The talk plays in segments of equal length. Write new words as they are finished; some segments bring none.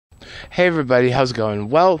Hey everybody, how's it going?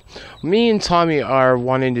 Well, me and Tommy are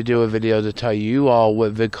wanting to do a video to tell you all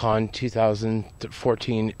what VidCon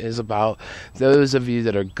 2014 is about. Those of you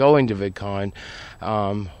that are going to VidCon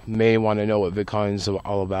may want to know what VidCon is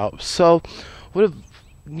all about. So, what if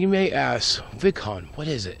you may ask, VidCon, what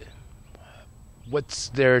is it? What's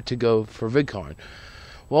there to go for VidCon?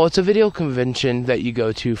 Well, it's a video convention that you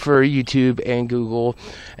go to for YouTube and Google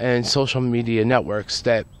and social media networks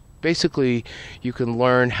that basically you can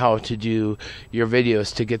learn how to do your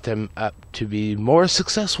videos to get them up to be more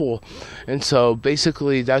successful. And so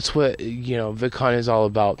basically that's what VidCon is all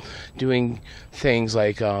about, doing things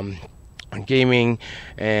like gaming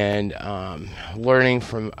and learning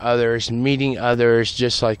from others, meeting others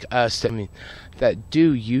just like us that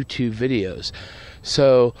do YouTube videos.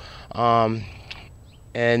 So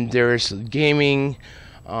and there's gaming,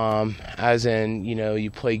 as in,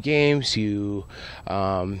 you play games, you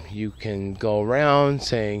can go around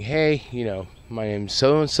saying, hey, my name's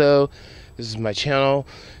so-and-so, this is my channel,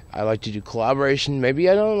 I like to do collaboration. Maybe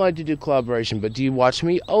I don't like to do collaboration, but do you watch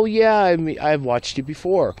me? Oh yeah, I've watched you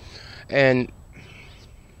before. And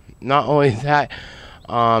not only that,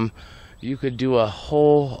 you could do a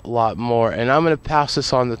whole lot more. And I'm going to pass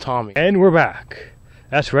this on to Tommy. And we're back.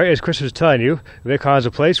 That's right, as Chris was telling you, VidCon is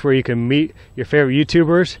a place where you can meet your favorite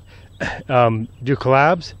YouTubers, do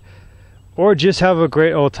collabs, or just have a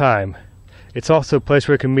great old time. It's also a place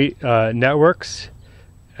where you can meet networks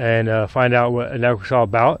and find out what a network's all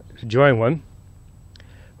about, join one.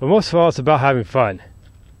 But most of all, it's about having fun.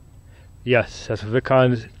 Yes, that's what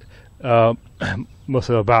VidCon is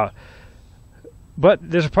mostly about. But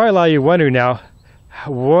there's probably a lot of you wondering now,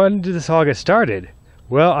 when did this all get started?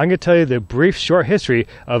 Well, I'm going to tell you the brief, short history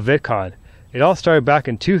of VidCon. It all started back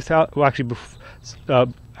in 2000, well,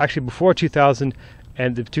 actually before 2000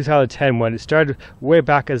 and the 2010 one. It started way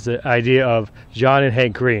back as the idea of John and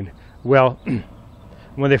Hank Green. Well,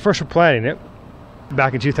 when they first were planning it,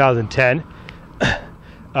 back in 2010,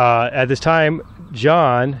 at this time,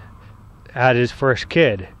 John had his first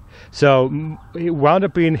kid. So it wound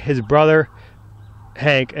up being his brother,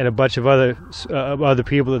 Hank, and a bunch of other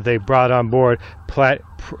people that they brought on board play,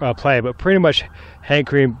 but pretty much Hank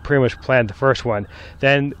Green pretty much planned the first one.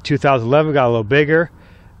 Then 2011 got a little bigger,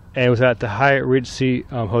 and it was at the Hyatt Regency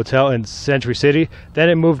Hotel in Century City. Then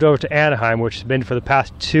it moved over to Anaheim, which has been for the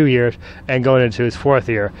past 2 years and going into its 4th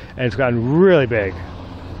year, and it's gotten really big.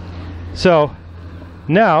 So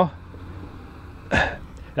now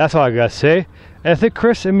that's all I gotta say, and I think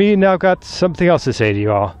Chris and me now got something else to say to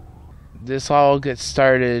you all. This all gets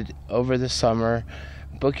started over the summer.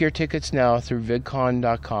 Book your tickets now through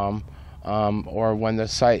vidcon.com, or when the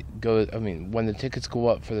site goes, when the tickets go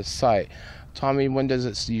up for the site. Tommy, when does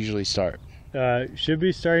it usually start? Should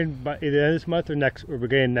be starting by either end of this month or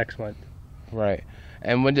beginning next month. Right.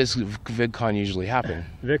 And when does VidCon usually happen?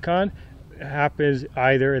 VidCon happens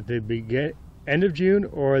either at the end of June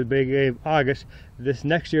or the beginning of August. This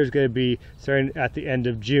next year is going to be starting at the end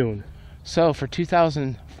of June. So for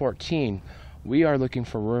 2014, we are looking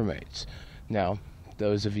for roommates. Now,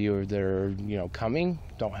 those of you that are coming,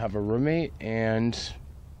 don't have a roommate, and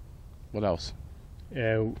what else?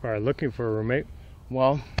 Are looking for a roommate.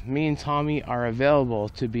 Well, me and Tommy are available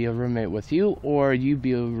to be a roommate with you, or you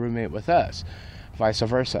be a roommate with us, vice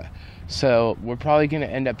versa. So we're probably going to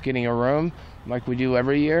end up getting a room like we do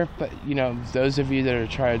every year, but those of you that are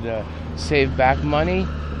trying to save back money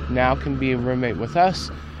now can be a roommate with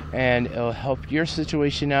us. And it'll help your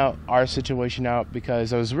situation out, our situation out, because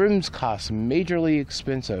those rooms cost majorly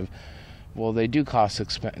expensive. Well, they do cost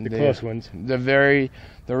expensive. The close ones. The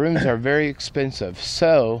rooms are very expensive.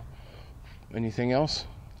 So, anything else?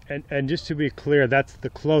 And just to be clear, that's the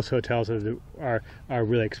close hotels are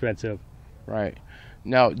really expensive. Right.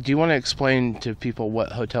 Now, do you want to explain to people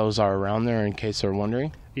what hotels are around there in case they're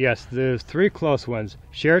wondering? Yes, there's 3 close ones: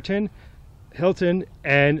 Sheraton, Hilton,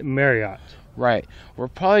 and Marriott. Right. We're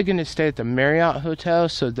probably going to stay at the Marriott Hotel,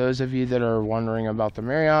 so those of you that are wondering about the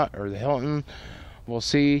Marriott or the Hilton, we'll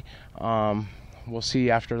see. We'll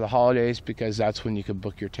see after the holidays, because that's when you can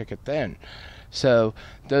book your ticket then. So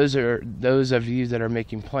those of you that are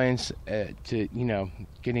making plans to,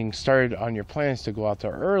 getting started on your plans to go out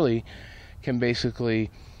there early, can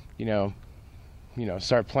basically,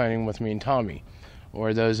 start planning with me and Tommy.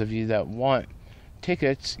 Or those of you that want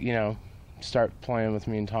tickets, start playing with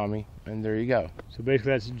me and Tommy, and there you go. So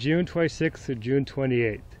basically that's June 26th to June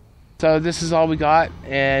 28th. So this is all we got,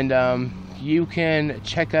 and you can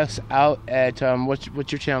check us out at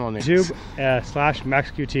what's your channel name? YouTube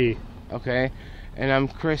 /MaxQT. Okay, and I'm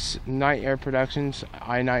Chris, Night Air Productions,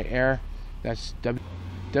 iNightAir. That's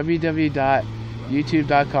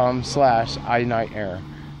www.youtube.com/iNightAir.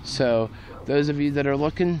 So those of you that are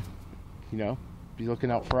looking, you know, be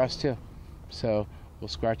looking out for us too. So we'll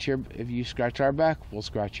scratch your, if you scratch our back, we'll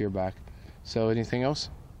scratch your back. So anything else?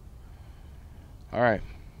 All right.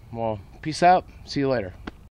 Well, peace out. See you later.